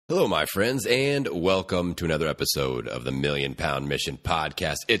Hello, my friends, and welcome to another episode of the Million Pound Mission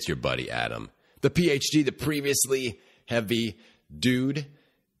Podcast. It's your buddy Adam, the PhD, the previously heavy dude.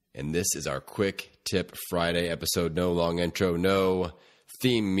 And this is our Quick Tip Friday episode. No long intro, no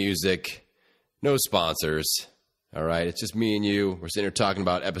theme music, no sponsors. All right, it's just me and you. We're sitting here talking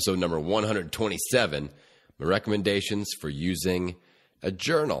about episode number 127, my recommendations for using a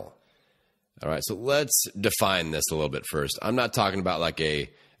journal. All right, so let's define this a little bit first. I'm not talking about like a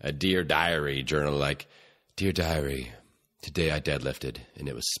Dear Diary journal, like, Dear Diary, today I deadlifted and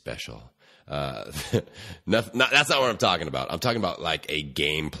it was special. That's not what I'm talking about. I'm talking about like a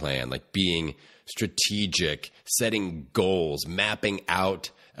game plan, like being strategic, setting goals, mapping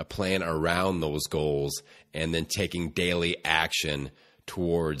out a plan around those goals, and then taking daily action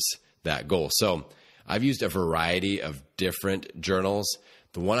towards that goal. So I've used a variety of different journals.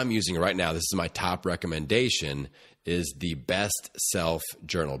 The one I'm using right now, this is my top recommendation, is the Best Self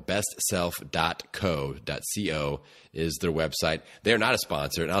Journal. bestself.co is their website. They're not a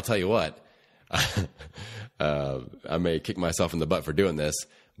sponsor, and I'll tell you what, I may kick myself in the butt for doing this,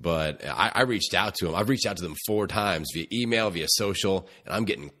 but I reached out to them. I've reached out to them 4 times via email, via social, and I'm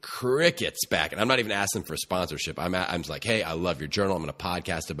getting crickets back. And I'm not even asking for a sponsorship. I'm just like, hey, I love your journal. I'm going to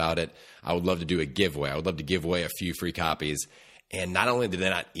podcast about it. I would love to do a giveaway. I would love to give away a few free copies. And not only did they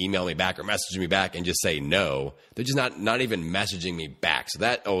not email me back or message me back and just say no, they're just not even messaging me back. So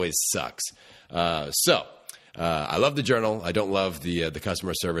that always sucks. I love the journal. I don't love the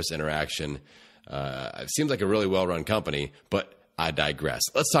customer service interaction. It seems like a really well-run company, but I digress.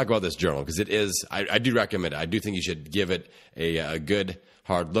 Let's talk about this journal because it is, I do recommend it. I do think you should give it a good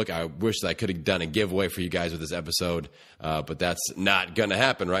hard look. I wish that I could have done a giveaway for you guys with this episode, but that's not going to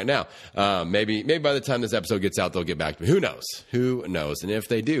happen right now. Maybe by the time this episode gets out, they'll get back to me. Who knows? Who knows? And if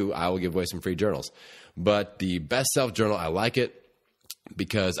they do, I will give away some free journals. But the Best Self Journal, I like it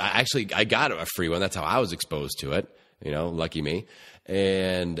because I got a free one. That's how I was exposed to it. You know, lucky me.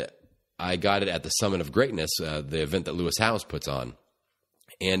 And I got it at the Summit of Greatness, the event that Lewis Howes puts on.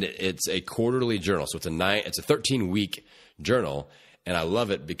 And it's a quarterly journal. So it's a 13-week journal. And I love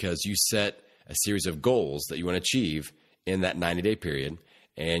it because you set a series of goals that you want to achieve in that 90-day period,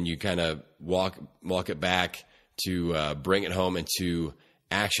 and you kind of walk it back to bring it home into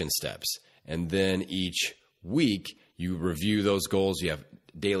action steps. And then each week you review those goals. You have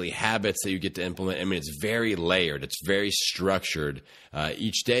daily habits that you get to implement. I mean, it's very layered. It's very structured.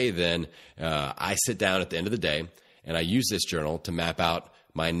 Each day then I sit down at the end of the day, and I use this journal to map out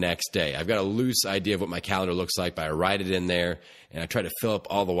my next day. I've got a loose idea of what my calendar looks like, but I write it in there and I try to fill up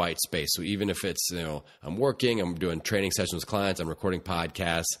all the white space. So even if it's, I'm working, I'm doing training sessions with clients, I'm recording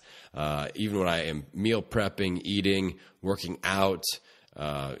podcasts, even when I am meal prepping, eating, working out,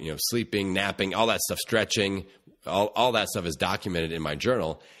 sleeping, napping, all that stuff, stretching, all that stuff is documented in my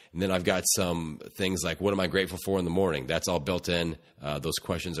journal. And then I've got some things like, what am I grateful for in the morning? That's all built in. Those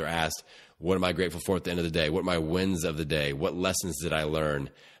questions are asked. What am I grateful for at the end of the day? What are my wins of the day? What lessons did I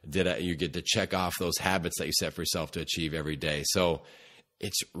learn? You get to check off those habits that you set for yourself to achieve every day. So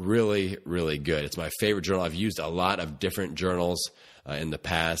it's really, really good. It's my favorite journal. I've used a lot of different journals in the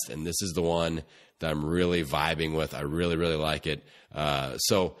past, and this is the one that I'm really vibing with. I really, really like it.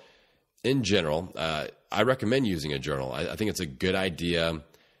 So in general, I recommend using a journal. I think it's a good idea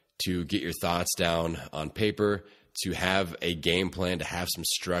to get your thoughts down on paper, to have a game plan, to have some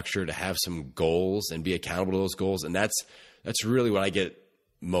structure, to have some goals and be accountable to those goals. And that's really what I get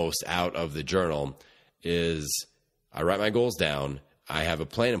most out of the journal is I write my goals down. I have a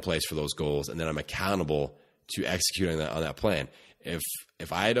plan in place for those goals, and then I'm accountable to executing on that plan.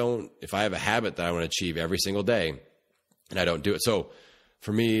 If I have a habit that I want to achieve every single day and I don't do it. So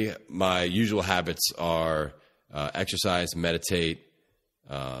for me, my usual habits are exercise, meditate,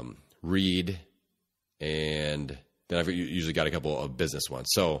 read, and then I've usually got a couple of business ones.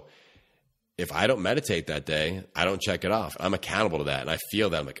 So if I don't meditate that day, I don't check it off. I'm accountable to that. And I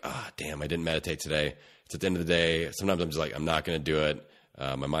feel that. I'm like, damn, I didn't meditate today. It's at the end of the day. Sometimes I'm just like, I'm not going to do it.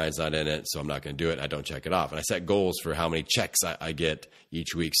 My mind's not in it, so I'm not going to do it. And I don't check it off. And I set goals for how many checks I get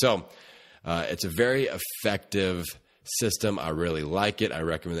each week. So it's a very effective system. I really like it. I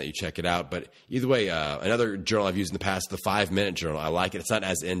recommend that you check it out. But either way, another journal I've used in the past, the 5-minute journal. I like it. It's not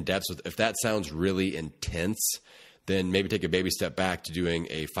as in-depth. So if that sounds really intense, then maybe take a baby step back to doing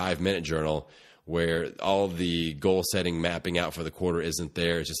a 5-minute journal where all the goal setting, mapping out for the quarter isn't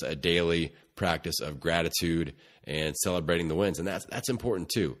there. It's just a daily practice of gratitude and celebrating the wins. And that's important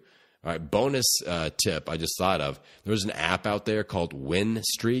too. All right, bonus tip I just thought of. There's an app out there called Win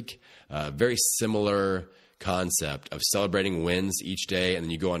Streak, very similar concept of celebrating wins each day, and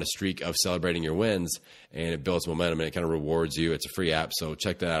then you go on a streak of celebrating your wins, and it builds momentum, and it kind of rewards you. It's a free app, so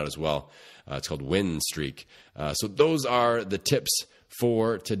check that out as well. It's called Win Streak. So those are the tips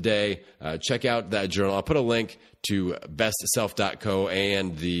for today. Check out that journal. I'll put a link to bestself.co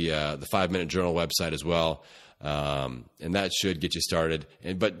and the 5-Minute Journal website as well. And that should get you started.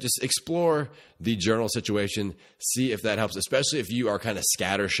 But just explore the journal situation, see if that helps, especially if you are kind of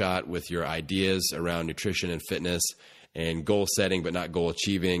scattershot with your ideas around nutrition and fitness and goal setting, but not goal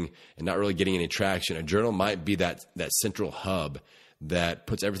achieving and not really getting any traction. A journal might be that central hub that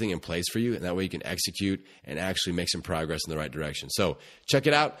puts everything in place for you, and that way you can execute and actually make some progress in the right direction. So check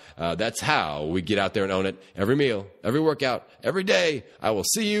it out. That's how we get out there and own it. Every meal, every workout, every day. I will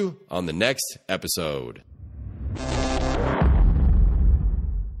see you on the next episode.